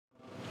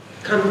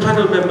Can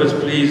panel members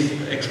please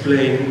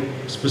explain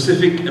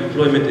specific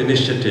employment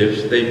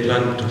initiatives they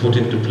plan to put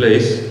into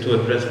place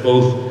to address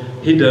both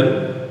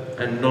hidden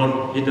and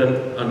non-hidden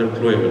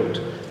unemployment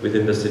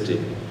within the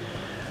city?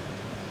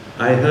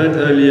 I heard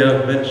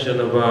earlier mention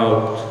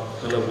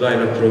about kind of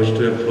line approach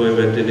to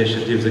employment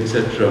initiatives,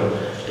 etc.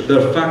 But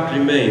the fact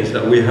remains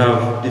that we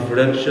have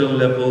differential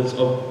levels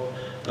of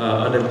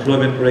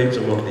unemployment rates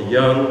among the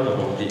young,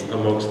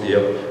 amongst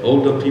the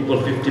older people,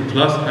 50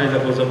 plus, high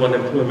levels of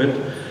unemployment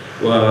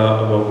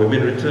among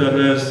women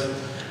returners.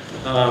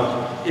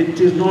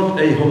 It is not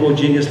a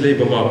homogeneous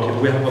labour market.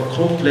 We have a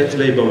complex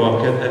labour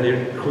market, and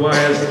it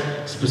requires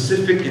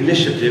specific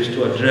initiatives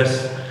to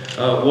address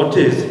what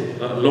is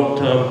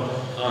long-term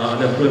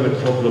unemployment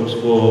problems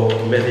for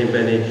many,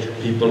 many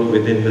people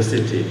within the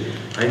city.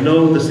 I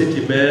know the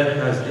city mayor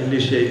has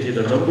initiated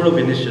a number of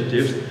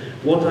initiatives.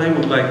 What I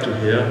would like to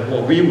hear,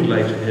 what we would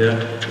like to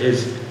hear,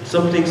 is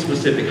something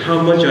specific.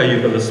 How much are you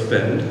going to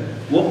spend?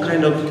 What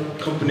kind of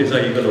companies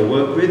are you going to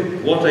work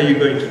with? What are you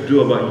going to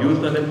do about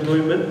youth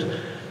unemployment?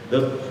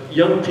 The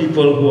young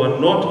people who are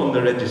not on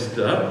the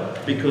register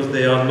because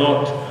they are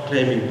not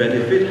claiming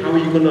benefit, how are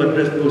you going to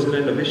address those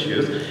kind of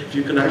issues? If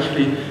you can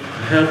actually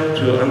help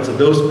to answer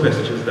those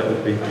questions, that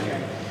would be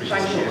okay.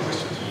 Thank you.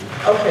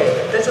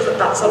 Okay,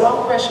 that's a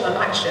long question, and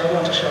actually I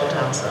want a short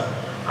answer.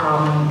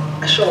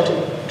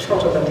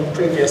 Shorter than the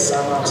previous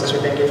answers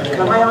we've been given.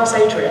 Can I ask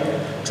Adrian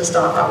to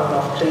start that one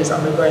off, please?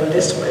 And we're going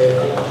this way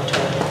along the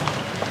top.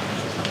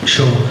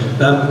 Sure.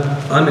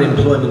 I'm an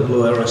employment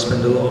lawyer. I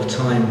spend a lot of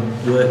time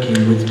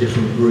working with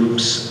different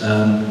groups.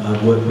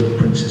 I've worked with the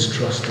Prince's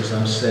Trust, as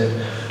I've said,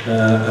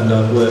 and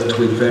I've worked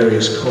with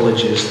various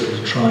colleges that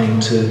are trying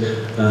to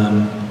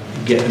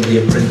get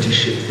the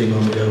apprenticeship thing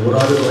on the go.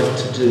 What I would like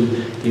to do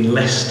in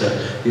Leicester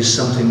is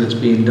something that's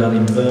being done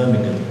in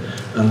Birmingham,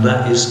 and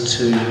that is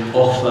to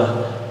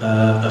offer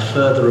a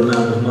further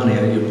amount of money.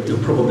 You're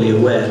probably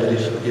aware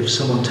that if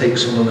someone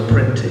takes on an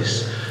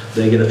apprentice,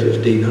 they get a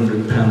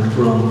 £1,500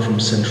 grant from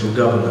central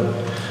government.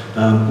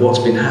 What's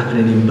been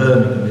happening in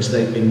Birmingham is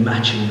they've been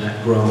matching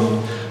that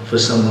grant for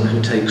someone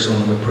who takes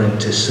on an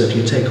apprentice. So if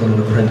you take on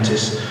an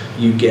apprentice,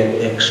 you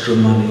get extra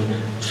money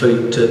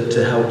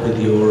to help with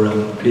your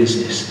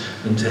business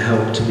and to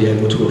help to be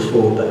able to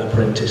afford that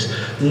apprentice.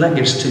 And that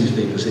gives two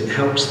things. It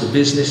helps the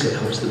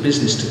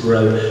business to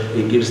grow,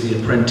 it gives the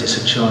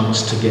apprentice a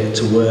chance to get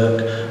to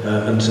work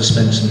and to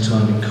spend some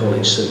time in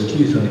college. So with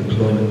youth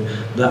unemployment,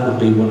 that would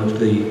be one of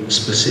the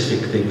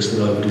specific things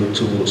that I would look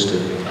towards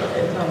doing.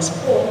 Okay, thanks.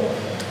 Paul?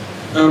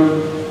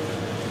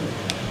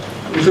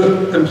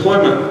 With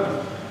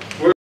employment,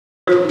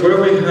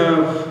 where we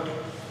have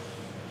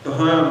the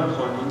high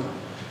unemployment,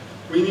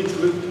 we need to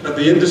look at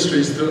the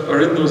industries that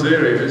are in those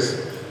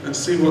areas and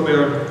see what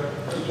their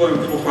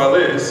employment profile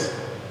is,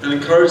 and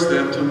encourage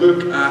them to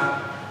look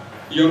at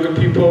younger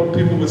people,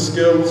 people with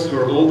skills who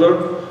are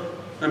older,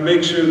 and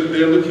make sure that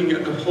they're looking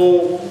at the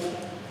whole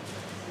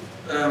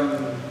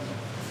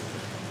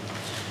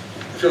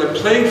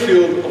playing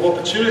field of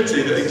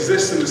opportunity that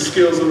exists in the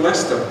skills of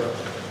Leicester.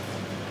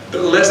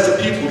 That Leicester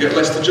people get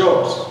Leicester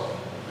jobs,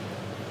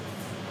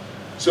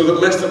 so that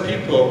Leicester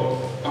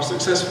people are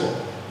successful.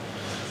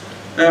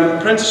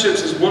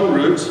 Apprenticeships is one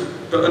route,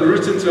 but a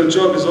route into a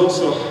job is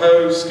also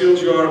how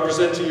skilled you are at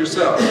presenting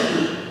yourself.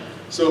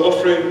 So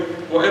offering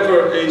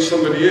whatever age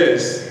somebody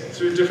is,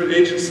 through different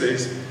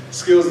agencies,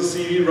 skills in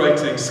CV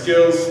writing,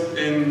 skills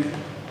in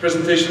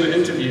presentation and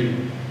interview,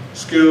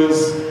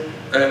 skills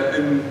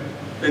in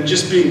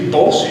just being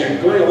ballsy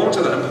and going along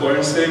to that employer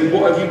and saying,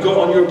 what have you got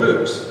on your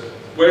books?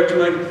 Where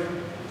can I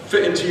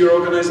fit into your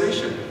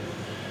organisation?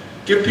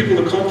 Give people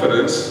the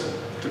confidence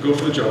to go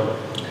for the job.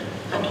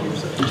 Thank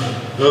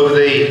you. Over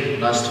the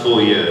last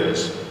 4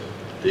 years,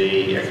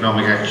 the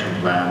economic action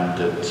plan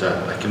that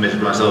I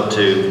committed myself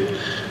to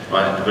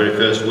right in the very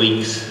first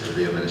weeks of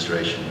the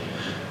administration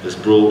has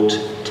brought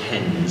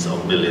tens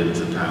of millions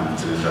of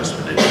pounds of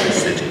investment into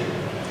this city.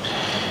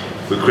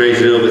 We've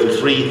created over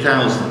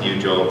 3,000 new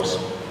jobs,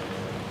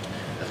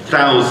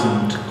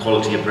 1,000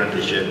 quality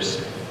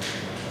apprenticeships,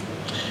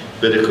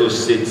 but of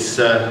course it's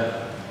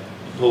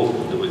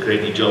important that we're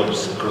creating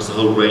jobs across the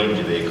whole range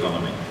of the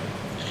economy.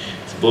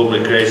 It's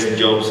important we're creating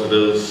jobs for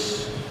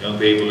those young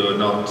people who are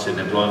not in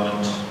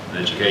employment, in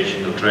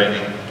education or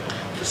training,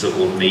 the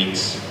so-called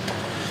NEETs.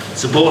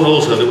 It's important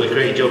also that we're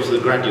creating jobs for the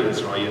graduates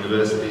from our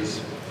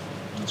universities.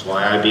 That's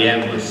why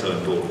IBM was so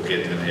important,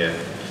 getting them here.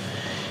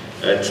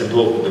 It's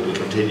important that we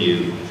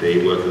continue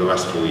the work of the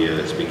last 4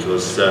 years,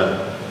 because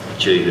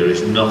actually there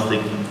is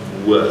nothing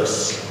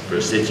worse for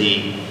a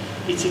city,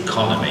 its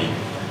economy,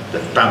 the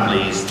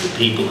families, the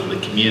people and the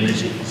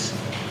communities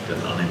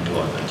than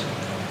unemployment.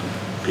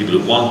 People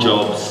who want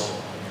jobs,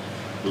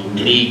 who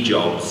need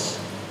jobs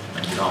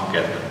and can't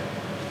get them.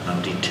 And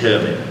I'm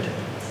determined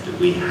that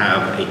we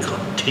have a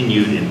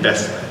continued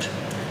investment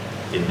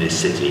in this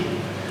city,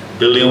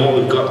 building on what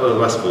we've got over the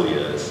last 4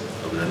 years,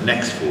 over the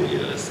next 4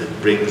 years,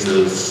 that brings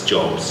those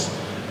jobs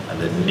and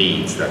that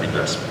needs that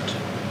investment.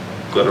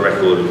 We've got a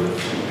record of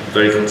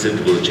very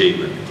considerable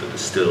achievement, but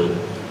there's still,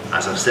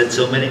 as I've said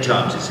so many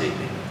times this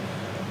evening,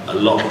 a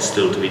lot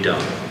still to be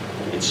done.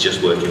 It's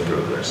just work in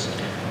progress.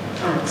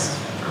 Thanks.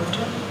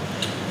 After?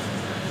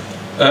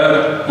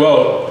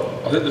 Well,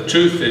 I think the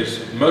truth is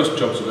most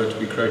jobs are going to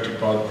be created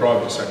by the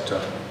private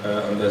sector,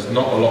 and there's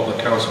not a lot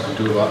the council can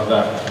do about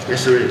that.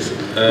 Yes, there is.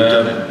 We've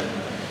done it.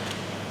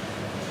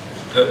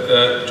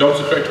 Jobs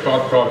are created by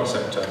the private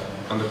sector,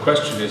 and the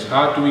question is,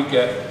 how do we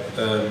get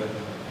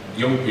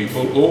young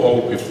people or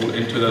old people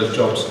into those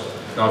jobs?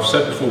 Now, I've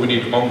said before, we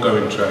need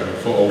ongoing training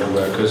for older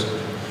workers,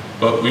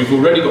 but we've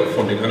already got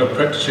funding, and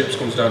apprenticeships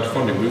comes down to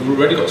funding. We've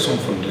already got some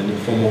funding in the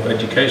form of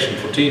education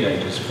for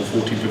teenagers, for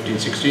 14, 15,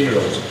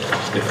 16-year-olds.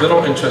 If they're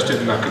not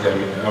interested in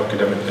academic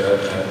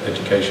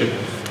education,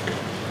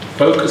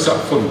 focus that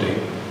funding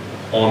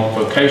on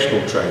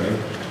vocational training.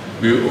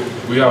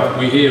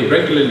 We hear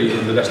regularly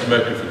in the Leicester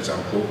Mercury, for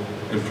example,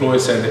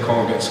 employers saying they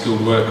can't get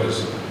skilled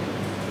workers.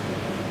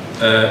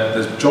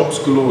 There's jobs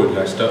galore in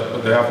Leicester,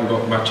 but they haven't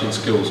got matching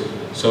skills.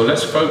 So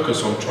let's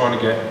focus on trying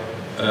to get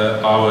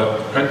our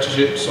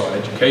apprenticeships, our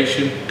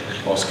education,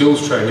 our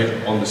skills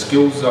training on the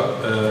skills that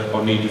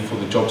are needed for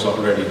the jobs that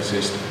already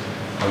exist.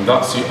 And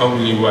that's the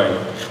only way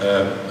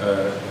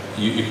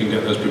you can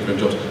get those people in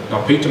jobs.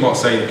 Now, Peter might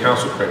say the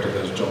council created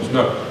those jobs.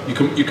 No, you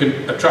can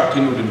attract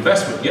inward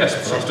investment, yes,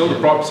 but that's still the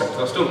private sector,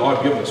 that's still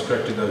IBM that's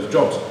created those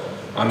jobs.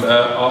 And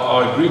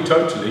I agree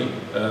totally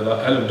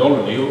that Helen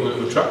Dolany,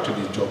 who attracted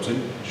these jobs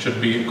in, should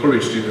be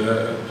encouraged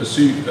to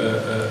pursue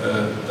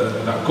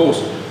that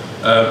course.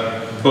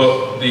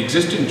 But the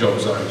existing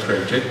jobs that are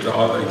created,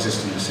 that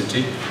exist in the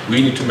city,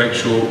 we need to make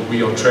sure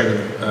we are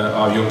training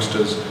our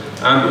youngsters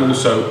and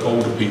also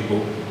older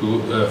people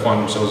who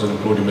find themselves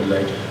unemployed in middle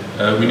age.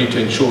 We need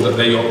to ensure that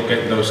they are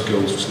getting those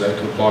skills so they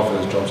can apply for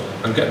those jobs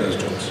and get those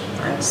jobs.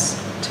 Thanks.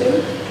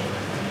 Two?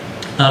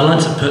 I'd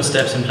like to put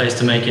steps in place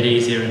to make it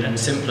easier and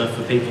simpler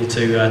for people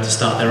to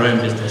start their own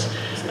business,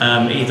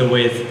 either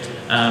with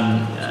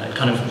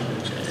kind of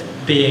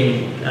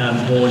being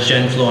more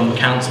gentle on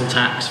council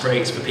tax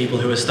rates for people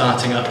who are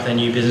starting up their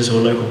new business, or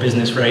local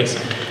business rates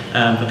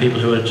for people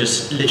who are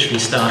just literally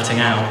starting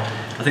out.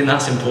 I think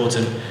that's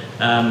important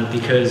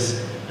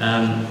because,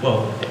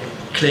 well,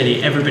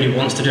 clearly everybody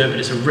wants to do it, but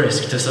it's a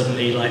risk to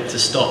suddenly to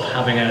stop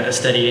having a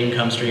steady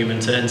income stream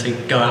and to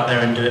go out there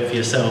and do it for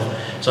yourself.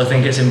 So I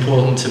think it's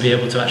important to be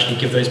able to actually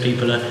give those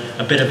people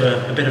a bit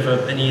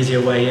of an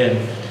easier way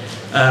in.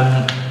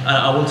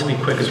 I want to be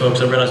quick as well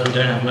because I realise we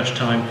don't have much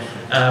time.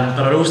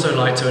 But I'd also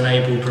like to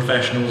enable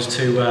professionals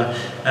to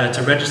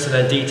register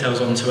their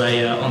details onto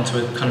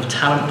a kind of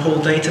talent pool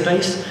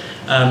database.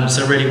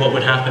 So really what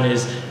would happen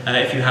is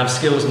if you have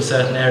skills in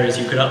certain areas,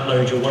 you could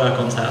upload your work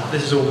onto that.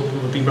 This is all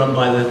would be run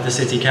by the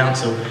City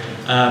Council,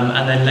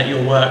 and then let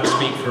your work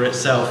speak for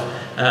itself.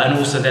 And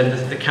also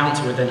then the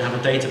council would then have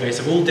a database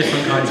of all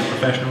different kinds of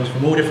professionals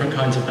from all different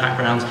kinds of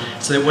backgrounds,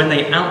 so that when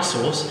they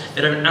outsource,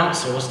 they don't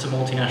outsource to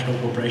multinational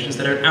corporations,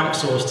 they don't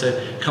outsource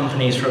to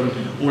companies from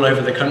all over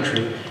the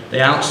country, they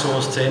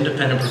outsource to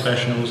independent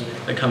professionals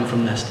that come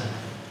from Leicester.